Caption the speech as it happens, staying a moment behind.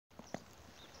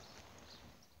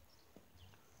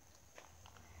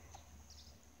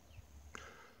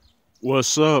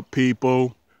What's up,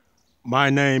 people?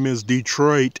 My name is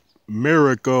Detroit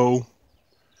Miracle,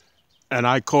 and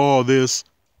I call this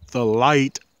the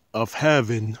light of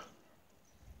heaven.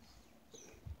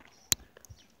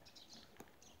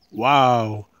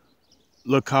 Wow,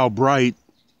 look how bright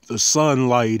the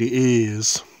sunlight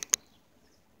is.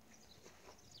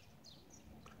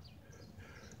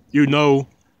 You know,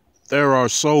 there are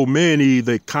so many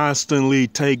that constantly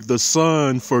take the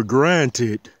sun for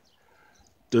granted,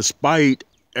 despite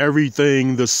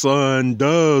everything the sun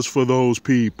does for those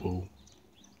people.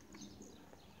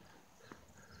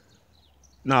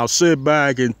 Now sit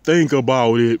back and think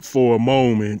about it for a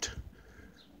moment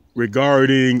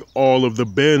regarding all of the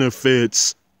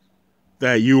benefits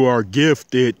that you are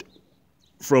gifted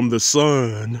from the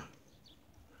sun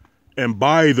and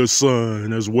by the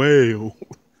sun as well.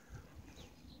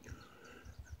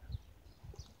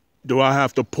 Do I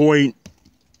have to point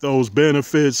those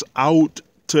benefits out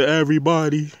to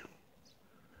everybody?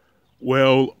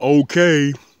 Well,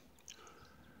 okay.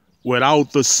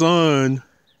 Without the sun,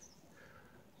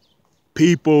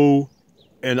 people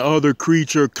and other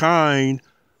creature kind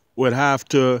would have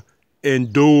to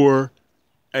endure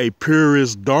a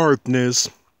purest darkness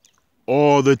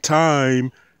all the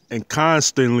time and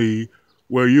constantly,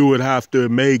 where you would have to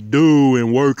make do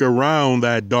and work around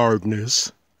that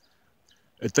darkness.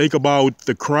 And think about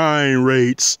the crime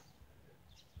rates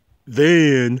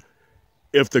then.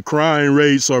 If the crime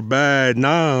rates are bad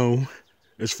now,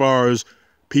 as far as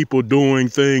people doing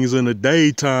things in the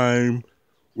daytime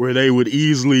where they would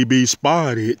easily be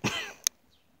spotted.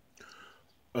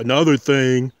 Another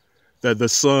thing that the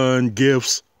sun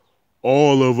gifts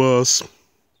all of us,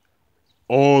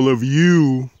 all of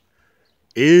you,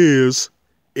 is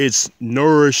its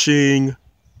nourishing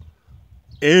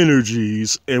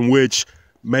energies, in which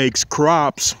makes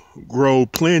crops grow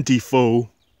plentiful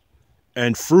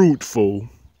and fruitful.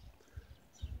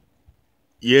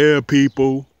 Yeah,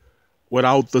 people,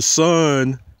 without the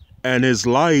sun and its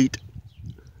light,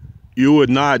 you would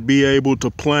not be able to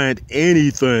plant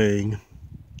anything,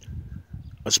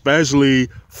 especially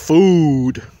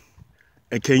food.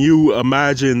 And can you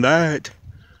imagine that?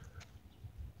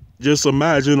 Just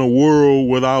imagine a world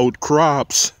without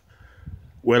crops,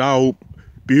 without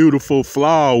beautiful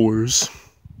flowers,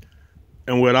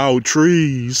 and without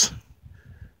trees.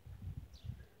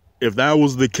 If that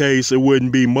was the case, it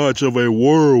wouldn't be much of a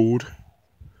world,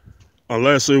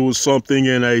 unless it was something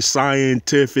in a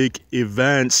scientific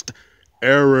advanced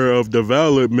era of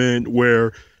development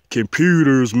where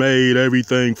computers made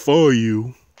everything for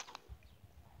you.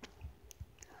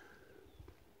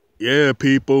 Yeah,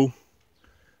 people,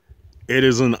 it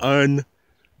is an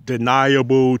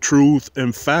undeniable truth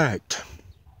and fact.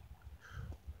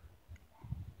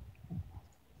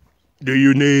 Do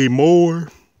you need more?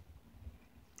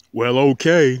 Well,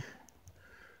 okay.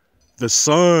 The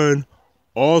sun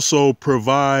also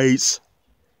provides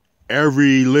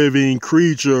every living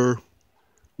creature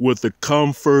with the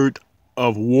comfort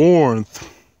of warmth.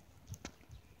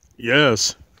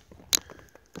 Yes,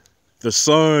 the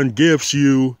sun gives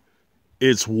you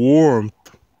its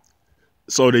warmth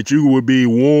so that you will be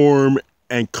warm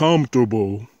and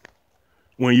comfortable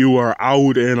when you are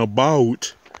out and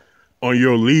about on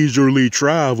your leisurely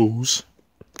travels.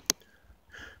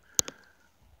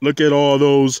 Look at all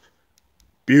those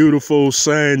beautiful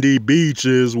sandy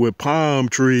beaches with palm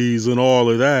trees and all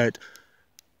of that.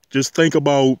 Just think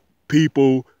about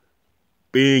people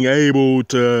being able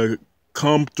to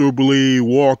comfortably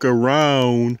walk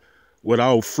around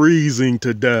without freezing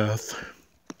to death.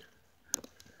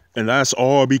 And that's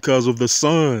all because of the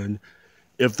sun.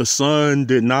 If the sun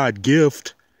did not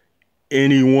gift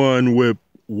anyone with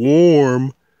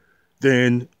warm,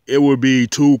 then it would be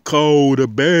too cold to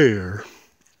bear.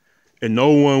 And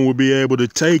no one would be able to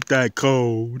take that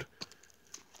cold.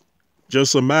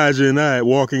 Just imagine that,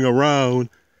 walking around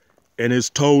and it's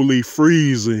totally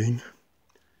freezing.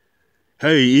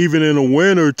 Hey, even in the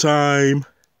winter time,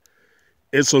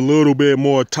 it's a little bit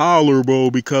more tolerable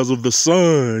because of the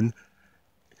sun.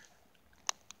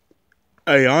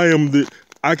 Hey,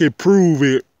 I can prove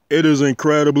it. It is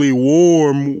incredibly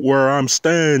warm where I'm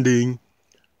standing,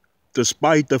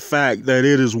 despite the fact that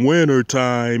it is winter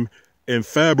time in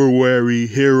February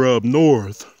here up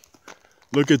north.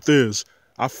 Look at this.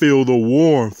 I feel the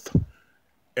warmth,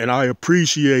 and I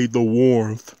appreciate the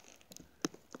warmth.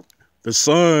 The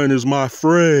sun is my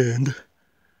friend.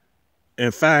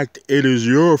 In fact, it is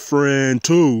your friend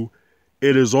too.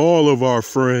 It is all of our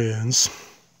friends.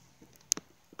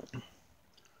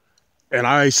 And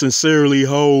I sincerely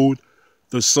hold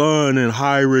the sun in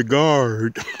high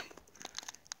regard.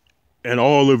 And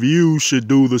all of you should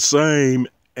do the same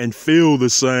and feel the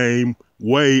same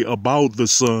way about the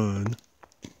sun.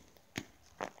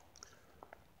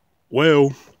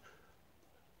 Well,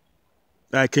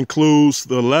 that concludes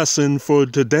the lesson for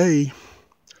today.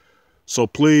 So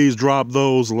please drop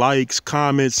those likes,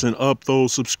 comments, and up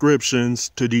those subscriptions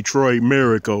to Detroit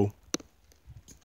Miracle.